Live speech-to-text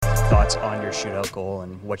thoughts on your shootout goal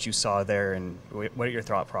and what you saw there and what your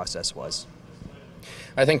thought process was.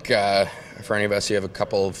 I think for any of us, you have a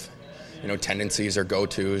couple of tendencies or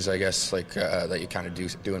go-tos, I guess, like that you kind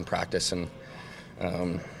of do in practice. And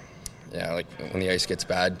like when the ice gets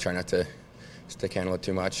bad, try not to stick handle it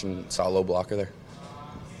too much, and saw a low blocker there.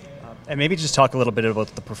 And maybe just talk a little bit about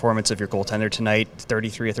the performance of your goaltender tonight.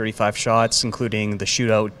 33 or 35 shots, including the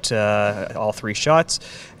shootout, all 3 shots,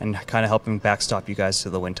 and kind of helping backstop you guys to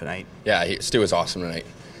the win tonight. Yeah, Stu was awesome tonight.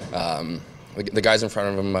 The guys in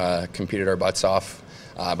front of him competed our butts off,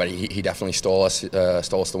 but he definitely stole us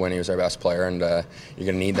the win. He was our best player, and you're going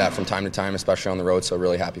to need that from time to time, especially on the road, so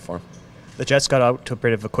really happy for him. The Jets got out to a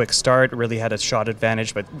bit of a quick start, really had a shot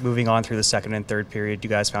advantage, but moving on through the second and third period, you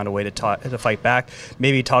guys found a way to fight back.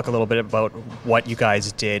 Maybe talk a little bit about what you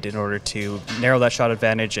guys did in order to narrow that shot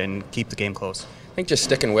advantage and keep the game close. I think just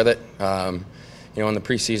sticking with it. In the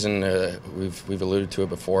preseason, we've alluded to it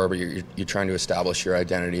before, but you're trying to establish your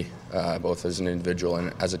identity, both as an individual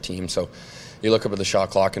and as a team. So you look up at the shot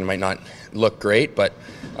clock and it might not look great, but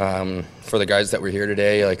for the guys that were here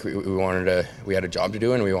today, like we had a job to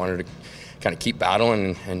do, and we wanted to kind of keep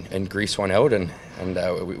battling and grease one out, and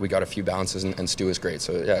we got a few bounces, and Stu was great.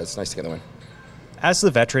 So yeah, it's nice to get the win. As the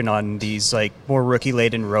veteran on these more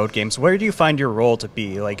rookie-laden road games, where do you find your role to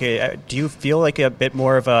be? Do you feel like a bit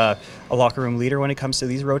more of a locker room leader when it comes to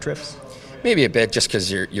these road trips? Maybe a bit, just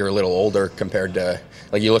because you're a little older compared to,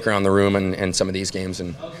 you look around the room and some of these games,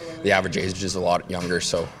 and the average age is a lot younger.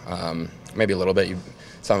 So maybe a little bit.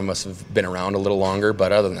 Some of us have been around a little longer,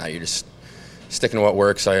 but other than that, you're just sticking to what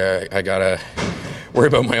works. I gotta worry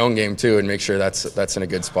about my own game too and make sure that's in a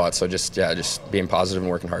good spot. So just being positive and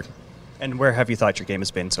working hard. And where have you thought your game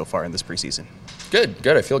has been so far in this preseason? Good.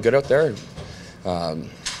 I feel good out there.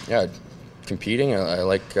 Competing. I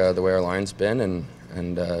like the way our line's been,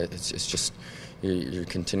 and it's just you're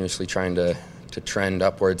continuously trying to trend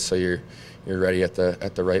upwards, so you're ready at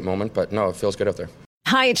the right moment. But no, it feels good out there.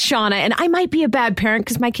 Hi, it's Shauna, and I might be a bad parent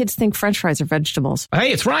because my kids think French fries are vegetables.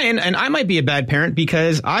 Hey, it's Ryan, and I might be a bad parent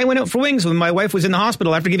because I went out for wings when my wife was in the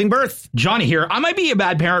hospital after giving birth. Johnny here. I might be a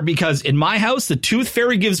bad parent because in my house, the tooth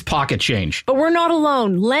fairy gives pocket change. But we're not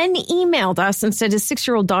alone. Len emailed us and said his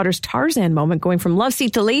 6-year-old daughter's Tarzan moment going from love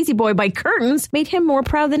seat to lazy boy by curtains made him more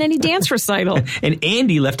proud than any dance recital. And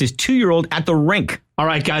Andy left his 2-year-old at the rink. All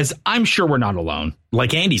right, guys, I'm sure we're not alone.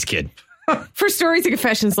 Like Andy's kid. For stories and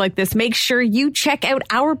confessions like this, make sure you check out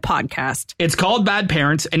our podcast. It's called Bad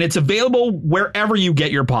Parents, and it's available wherever you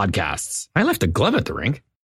get your podcasts. I left a glove at the rink.